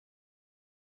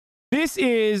This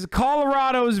is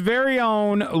Colorado's very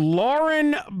own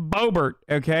Lauren Boebert,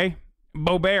 okay?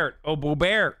 Boebert. Oh,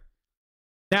 Boebert.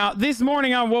 Now, this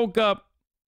morning I woke up,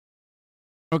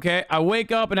 okay? I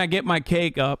wake up and I get my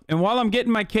cake up. And while I'm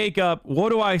getting my cake up, what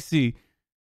do I see?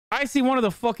 I see one of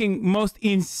the fucking most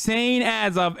insane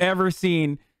ads I've ever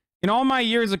seen in all my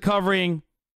years of covering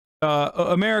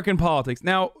American politics.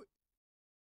 Now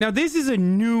this is a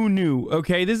new,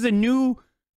 okay? This is a new,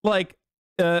 like,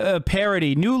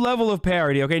 parody, new level of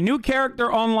parody, okay? New character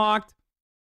unlocked,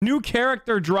 new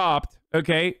character dropped,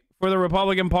 okay, for the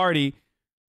Republican Party.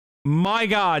 My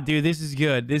God, dude, this is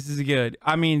good. This is good.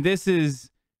 I mean, this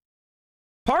is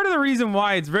part of the reason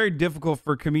why it's very difficult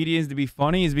for comedians to be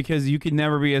funny is because you can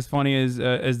never be as funny as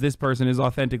this person is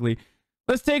authentically.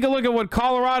 Let's take a look at what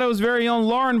Colorado's very own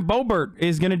Lauren Boebert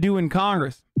is going to do in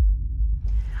Congress.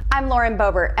 I'm Lauren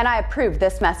Boebert, and I approve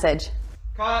this message.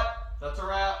 Cut. That's a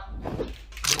wrap.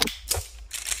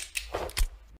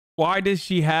 Why does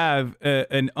she have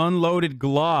an unloaded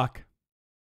Glock,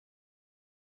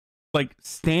 like,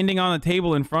 standing on the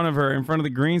table in front of her, in front of the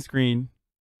green screen?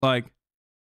 Like,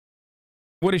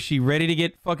 what is she, ready to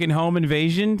get fucking home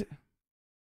invasioned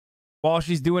while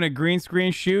she's doing a green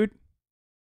screen shoot?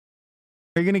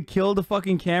 Are you gonna kill the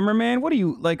fucking cameraman? What are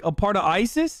you, like, a part of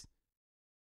ISIS?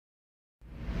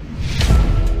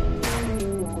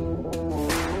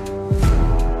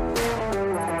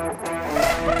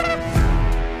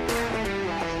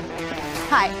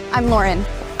 Hi, I'm Lauren.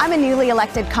 I'm a newly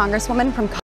elected congresswoman from...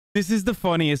 This is the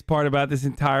funniest part about this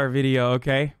entire video,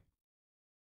 okay?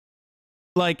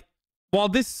 Like, while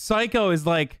this psycho is,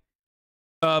 like,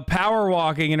 power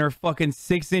walking in her fucking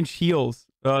 6-inch heels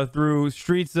through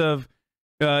streets of,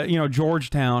 you know,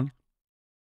 Georgetown.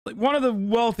 Like, one of the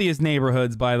wealthiest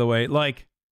neighborhoods, by the way. Like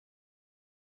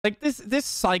this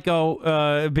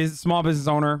psycho small business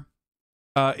owner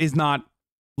is not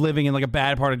living in, like, a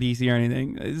bad part of DC or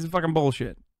anything. This is fucking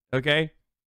bullshit, okay?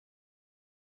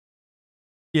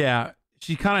 Yeah,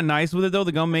 she's kind of nice with it, though.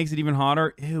 The gum makes it even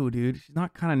hotter. Ew, dude. She's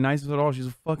not kind of nice with it at all. She's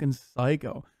a fucking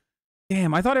psycho.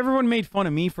 Damn, I thought everyone made fun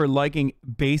of me for liking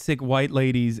basic white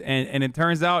ladies, and it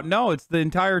turns out, no, it's the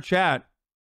entire chat.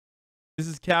 This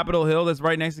is Capitol Hill. That's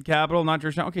right next to Capitol, not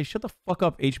Georgetown. Okay, shut the fuck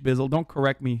up, H-Bizzle. Don't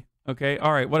correct me, okay?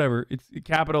 All right, whatever. It's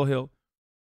Capitol Hill.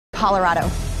 Colorado.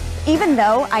 Even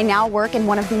though I now work in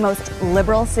one of the most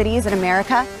liberal cities in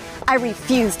America, I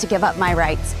refuse to give up my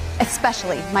rights,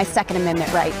 especially my Second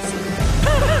Amendment rights.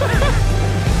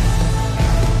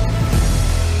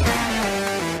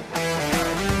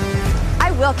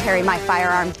 I will carry my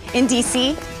firearm in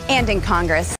DC and in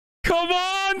Congress. Come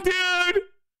on,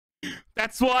 dude!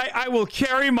 That's why I will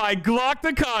carry my Glock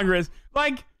to Congress.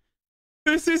 Like,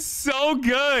 this is so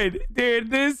good, dude.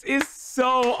 This is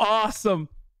so awesome.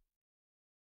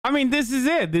 I mean, this is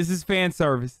it. This is fan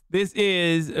service. This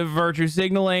is virtue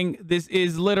signaling. This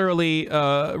is literally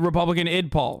Republican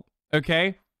idpol,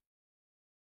 okay?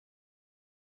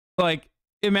 Like,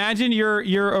 imagine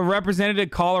you're a representative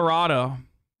of Colorado,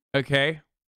 okay?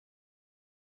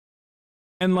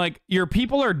 And, like, your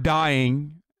people are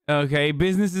dying, okay?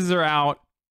 Businesses are out.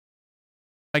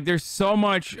 Like, there's so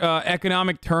much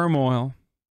economic turmoil,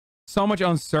 so much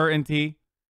uncertainty.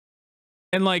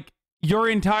 And, like, your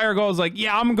entire goal is like,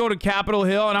 yeah, I'm going to go to Capitol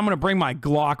Hill and I'm going to bring my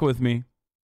Glock with me.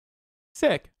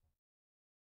 Sick.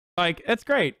 Like, that's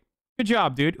great. Good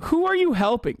job, dude. Who are you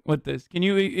helping with this? Can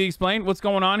you explain what's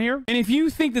going on here? And if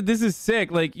you think that this is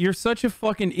sick, like, you're such a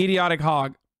fucking idiotic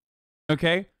hog.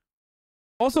 Okay?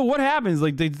 Also, what happens?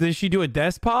 Like, does she do a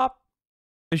desk pop?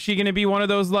 Is she going to be one of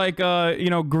those, like,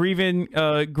 you know,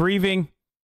 grieving,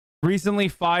 recently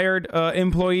fired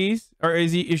employees? Or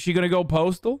is she going to go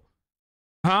postal?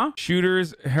 Huh?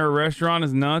 Shooters, her restaurant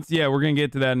is nuts. Yeah, we're going to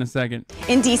get to that in a second.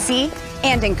 In DC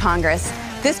and in Congress.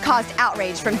 This caused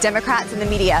outrage from Democrats and the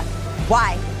media.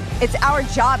 Why? It's our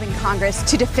job in Congress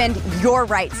to defend your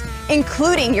rights,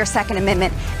 including your Second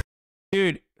Amendment.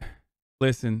 Dude,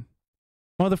 listen.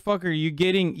 Motherfucker,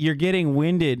 you're getting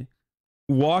winded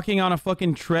walking on a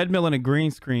fucking treadmill in a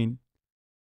green screen.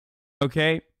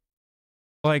 Okay?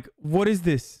 Like, what is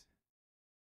this?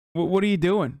 What are you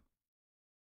doing?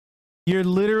 You're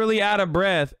literally out of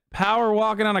breath, power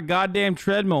walking on a goddamn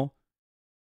treadmill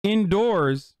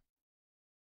indoors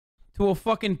to a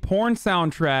fucking porn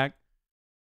soundtrack,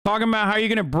 talking about how you're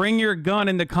going to bring your gun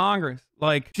into Congress.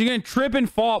 Like, you're going to trip and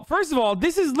fall. First of all,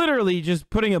 this is literally just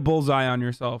putting a bullseye on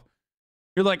yourself.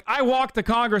 You're like, I walk to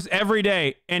Congress every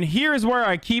day, and here's where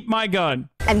I keep my gun.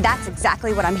 And that's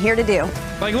exactly what I'm here to do.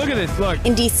 Like, look at this, look.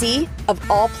 In DC, of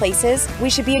all places,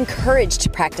 we should be encouraged to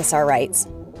practice our rights.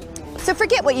 So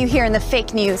forget what you hear in the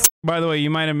fake news. By the way,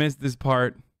 you might have missed this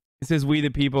part. It says, we the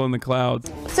people in the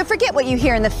clouds. So So forget what you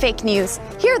hear in the fake news.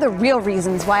 Here are the real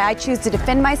reasons why I choose to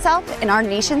defend myself in our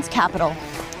nation's capital.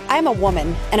 I'm a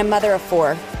woman and a mother of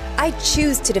 4. I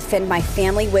choose to defend my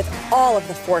family with all of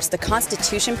the force the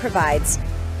Constitution provides.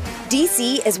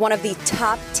 DC is one of the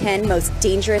top 10 most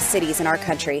dangerous cities in our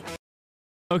country.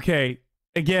 Okay,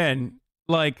 again,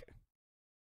 like,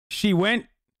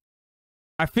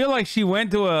 I feel like she went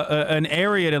to an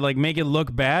area to like make it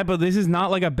look bad, but this is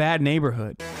not like a bad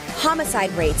neighborhood. Homicide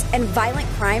rates and violent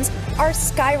crimes are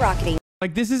skyrocketing.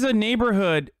 Like, this is a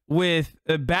neighborhood with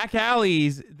back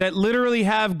alleys that literally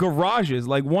have garages,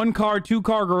 like 1-car,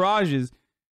 2-car garages.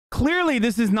 Clearly,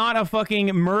 this is not a fucking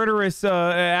murderous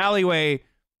alleyway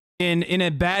in a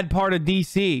bad part of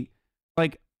DC.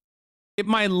 Like, it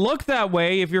might look that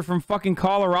way if you're from fucking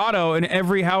Colorado and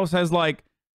every house has like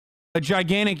a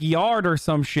gigantic yard or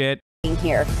some shit.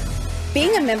 Here,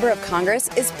 being a member of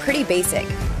Congress is pretty basic.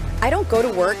 I don't go to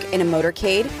work in a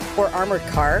motorcade or armored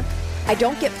car. I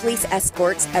don't get police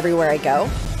escorts everywhere I go.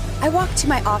 I walk to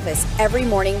my office every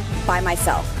morning by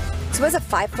myself. So as a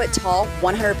 5-foot-tall,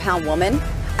 100-pound woman,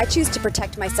 I choose to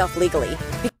protect myself legally.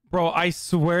 Bro, I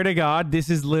swear to God,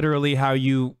 this is literally how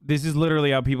people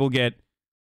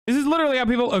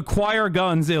acquire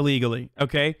guns illegally,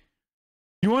 okay?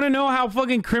 You want to know how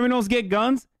fucking criminals get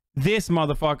guns? This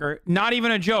motherfucker. Not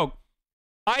even a joke.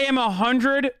 I am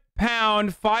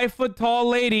 100-pound, 5-foot-tall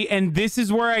lady, and this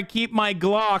is where I keep my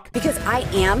Glock. Because I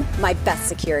am my best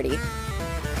security.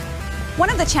 One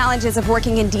of the challenges of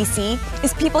working in DC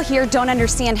is people here don't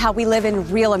understand how we live in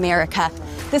real America.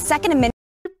 The Second Amendment...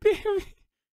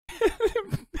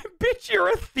 Bitch, you're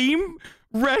a theme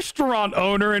restaurant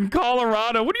owner in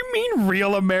Colorado. What do you mean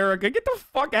real America? Get the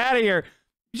fuck out of here.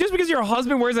 Just because your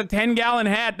husband wears a 10-gallon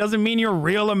hat doesn't mean you're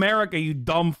real America, you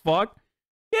dumb fuck.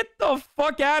 Get the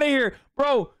fuck out of here.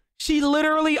 Bro, she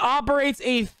literally operates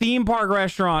a theme park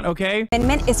restaurant, okay?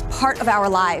 Amendment is part of our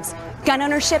lives. Gun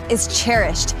ownership is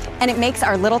cherished, and it makes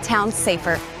our little town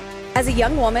safer. As a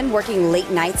young woman working late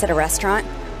nights at a restaurant,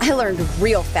 I learned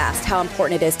real fast how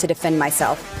important it is to defend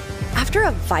myself. After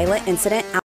a violent incident...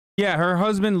 Yeah, her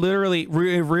husband literally,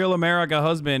 real America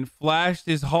husband, flashed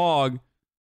his hog.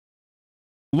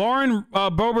 Lauren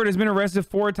Boebert has been arrested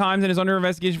 4 times and is under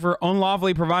investigation for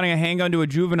unlawfully providing a handgun to a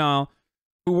juvenile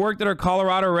who worked at a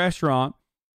Colorado restaurant.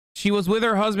 She was with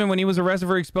her husband when he was arrested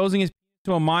for exposing his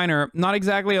to a minor. Not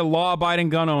exactly a law-abiding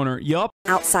gun owner. Yup.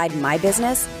 Outside my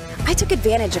business, I took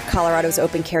advantage of Colorado's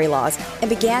open carry laws and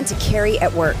began to carry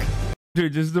at work.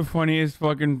 Dude, this is the funniest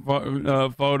fucking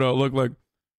photo. Look,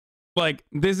 like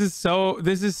this is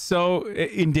so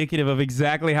indicative of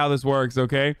exactly how this works.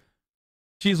 Okay,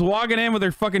 she's walking in with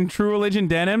her fucking True Religion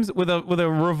denims with a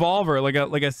revolver, like a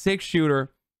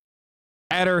 6-shooter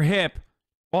at her hip,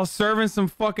 while serving some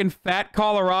fucking fat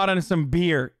Colorado and some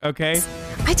beer. Okay,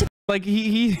 like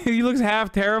he looks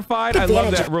half terrified. I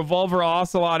love that. Revolver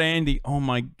Ocelot Andy. Oh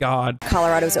my God.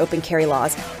 Colorado's open carry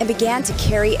laws and began to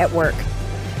carry at work.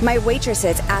 My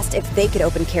waitresses asked if they could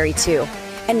open carry too.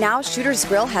 And now Shooter's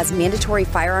Grill has mandatory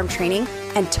firearm training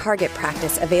and target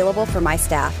practice available for my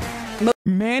staff.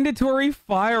 Mandatory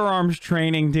firearms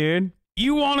training, dude.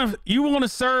 You want to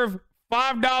serve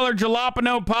 $5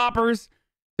 jalapeno poppers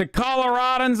to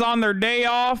Coloradans on their day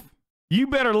off? You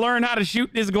better learn how to shoot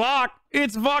this Glock.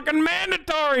 It's fucking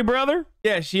mandatory, brother.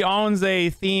 Yeah, she owns a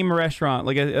theme restaurant,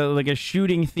 like a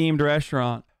shooting themed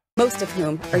restaurant. Most of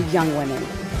whom are young women.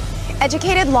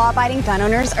 Educated, law-abiding gun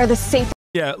owners are the safest.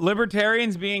 Yeah,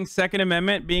 libertarians being Second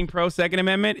Amendment, being pro Second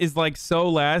Amendment is like so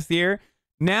last year.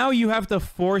 Now you have to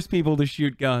force people to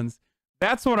shoot guns.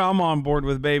 That's what I'm on board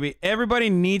with, baby.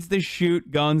 Everybody needs to shoot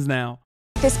guns now.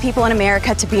 People in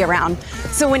America to be around.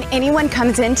 So when anyone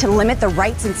comes in to limit the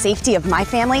rights and safety of my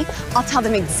family, I'll tell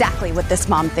them exactly what this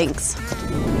mom thinks.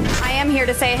 I am here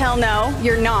to say hell no,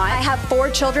 you're not. I have 4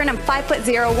 children. I'm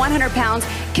 5'0", 100 pounds.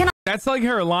 That's like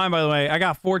her line, by the way. I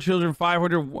got 4 children, 4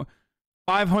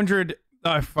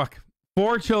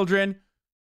 children,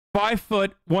 5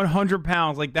 foot, 100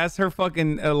 pounds. Like, that's her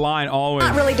fucking line always.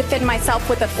 Not really defend myself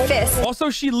with a fist. Also,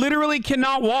 she literally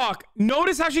cannot walk.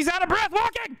 Notice how she's out of breath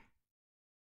walking.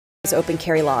 Open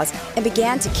carry laws and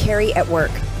began to carry at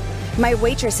work. My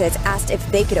waitresses asked if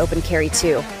they could open carry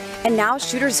too. And now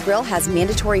Shooter's Grill has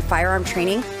mandatory firearm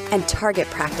training and target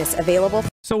practice available.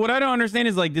 So what I don't understand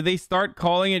is, like, did they start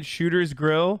calling it Shooter's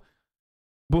Grill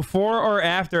before or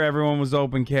after everyone was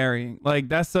open carrying? Like,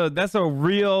 that's a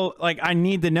real, like, I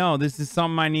need to know. This is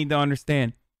something I need to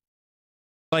understand.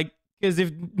 Like, because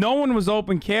if no one was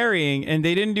open carrying and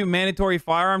they didn't do mandatory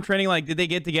firearm training, like, did they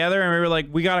get together and we were like,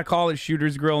 we got to call it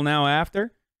Shooter's Grill now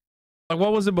after? Like,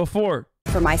 what was it before?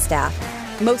 For my staff,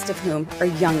 most of whom are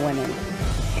young women.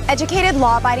 Educated,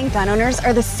 law-abiding gun owners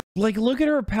are the Like, look at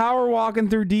her power walking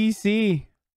through DC.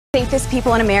 safest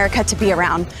people in America to be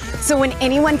around. So when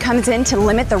anyone comes in to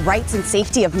limit the rights and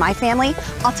safety of my family,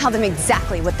 I'll tell them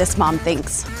exactly what this mom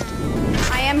thinks.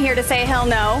 I am here to say, hell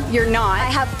no, you're not. I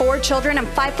have 4 children. I'm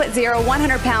 5'0",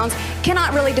 100 pounds.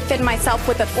 Cannot really defend myself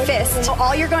with a fist. So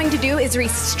all you're going to do is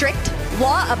restrict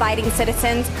law-abiding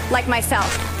citizens like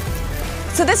myself.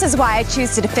 So this is why I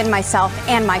choose to defend myself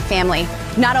and my family.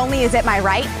 Not only is it my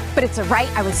right, but it's a right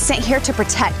I was sent here to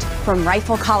protect from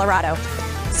Rifle, Colorado.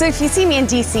 So if you see me in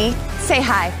DC, say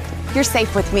hi. You're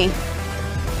safe with me.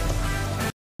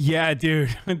 Yeah,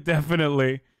 dude,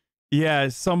 definitely. Yeah,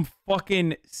 some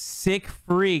fucking sick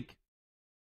freak